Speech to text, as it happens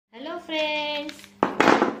friends.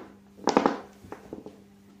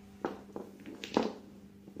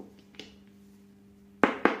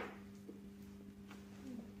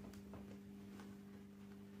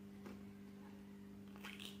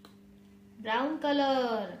 Brown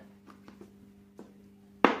color.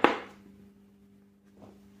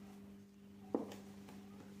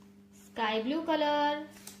 Sky blue color.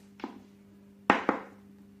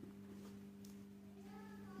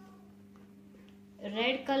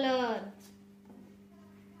 Red color.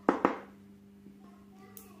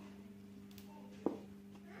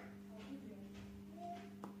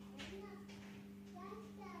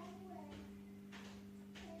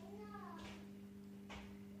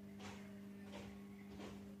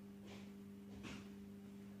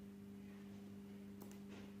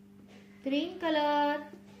 Green color.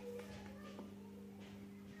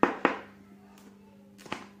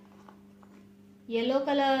 Yellow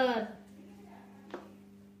color.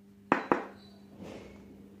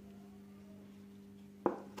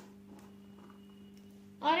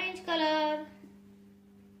 Orange color.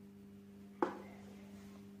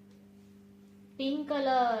 Pink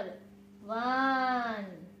color. 1,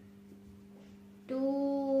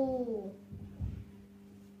 2,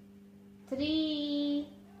 3,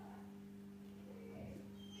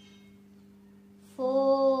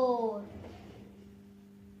 4,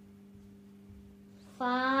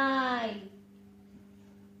 5.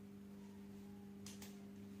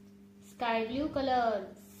 Sky blue color.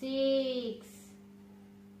 6,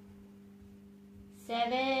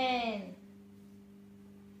 7,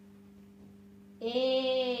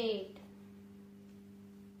 8,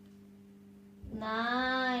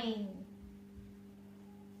 9,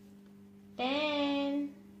 10.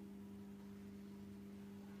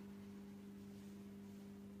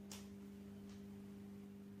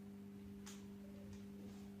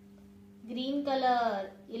 Green color.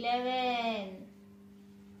 11,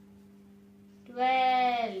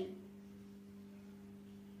 12,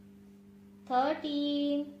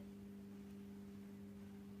 13,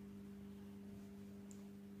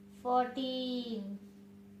 14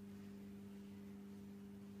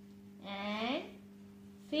 and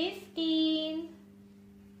 15.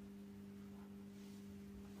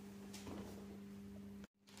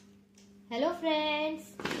 Hello friends,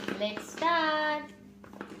 let's start.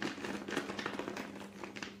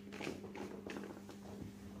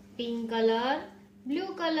 Pink color,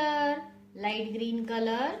 blue color, light green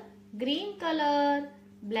color, green color,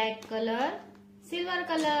 black color, silver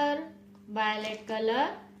color, violet color,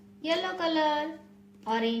 yellow color,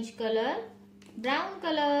 orange color, brown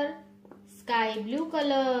color, sky blue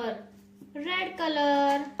color, red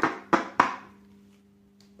color.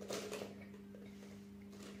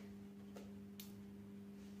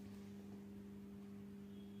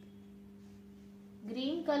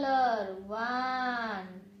 Green color. 1,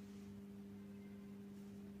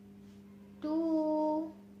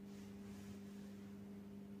 2,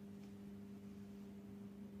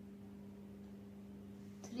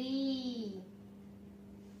 3,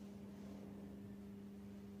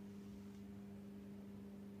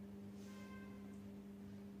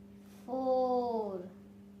 4,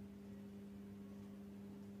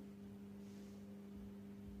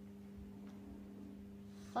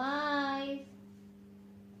 5,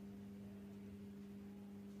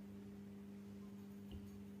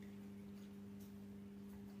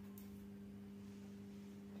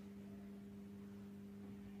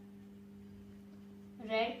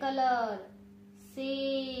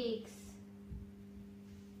 6,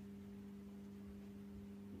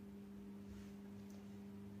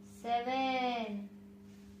 7,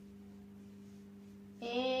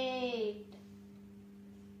 8,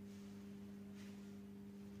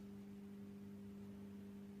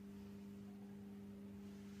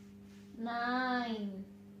 9,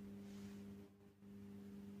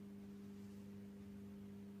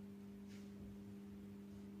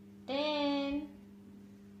 10.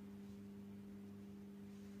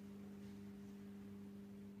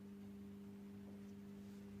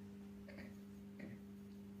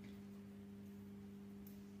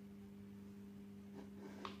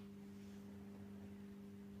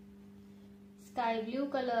 Sky blue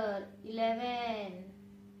color. 11,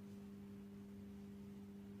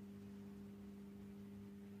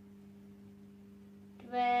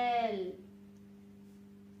 12,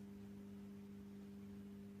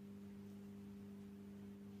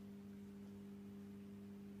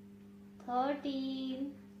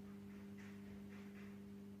 13,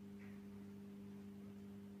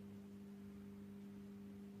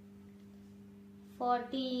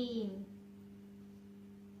 14, 15,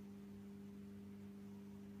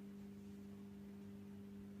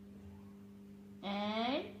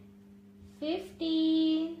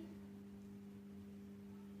 15.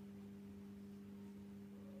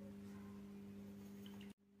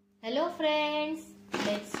 Hello friends,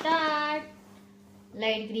 let's start.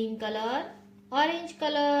 Light green color, orange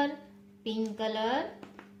color, pink color,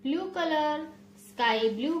 blue color, sky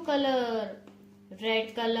blue color,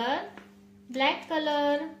 red color, black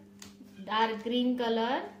color, dark green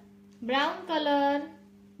color, brown color,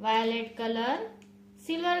 violet color,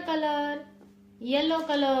 silver color, yellow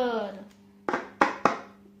color.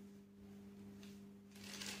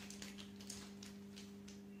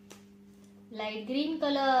 Light green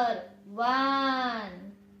color, 1.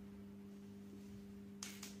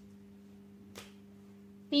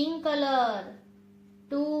 Pink color,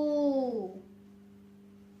 2.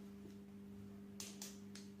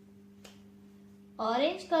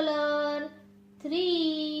 Orange color,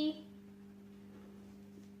 3.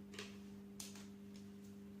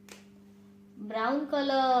 Brown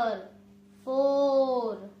color,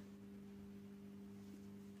 4.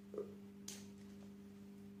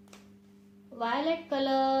 Violet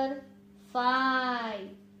color, 5.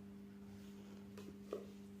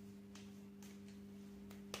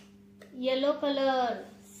 Yellow color,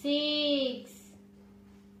 6.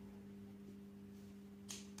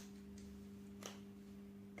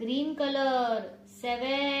 Green color,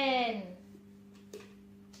 7.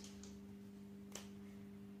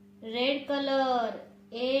 Red color,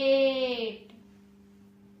 8.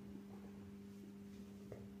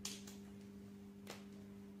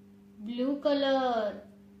 Blue color,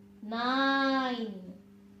 9.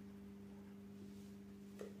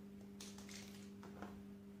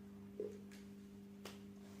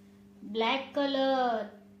 Black color,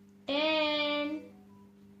 10.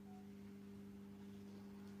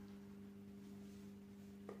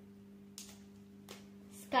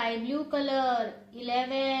 Sky blue color,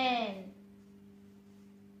 11.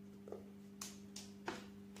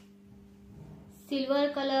 Silver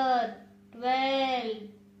color,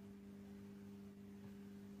 12.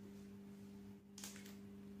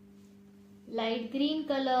 Light green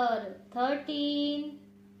color, 13.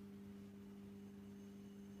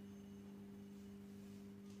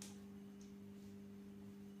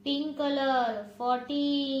 Pink color,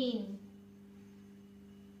 14.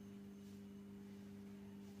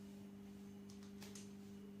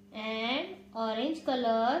 And orange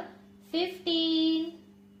color, 15.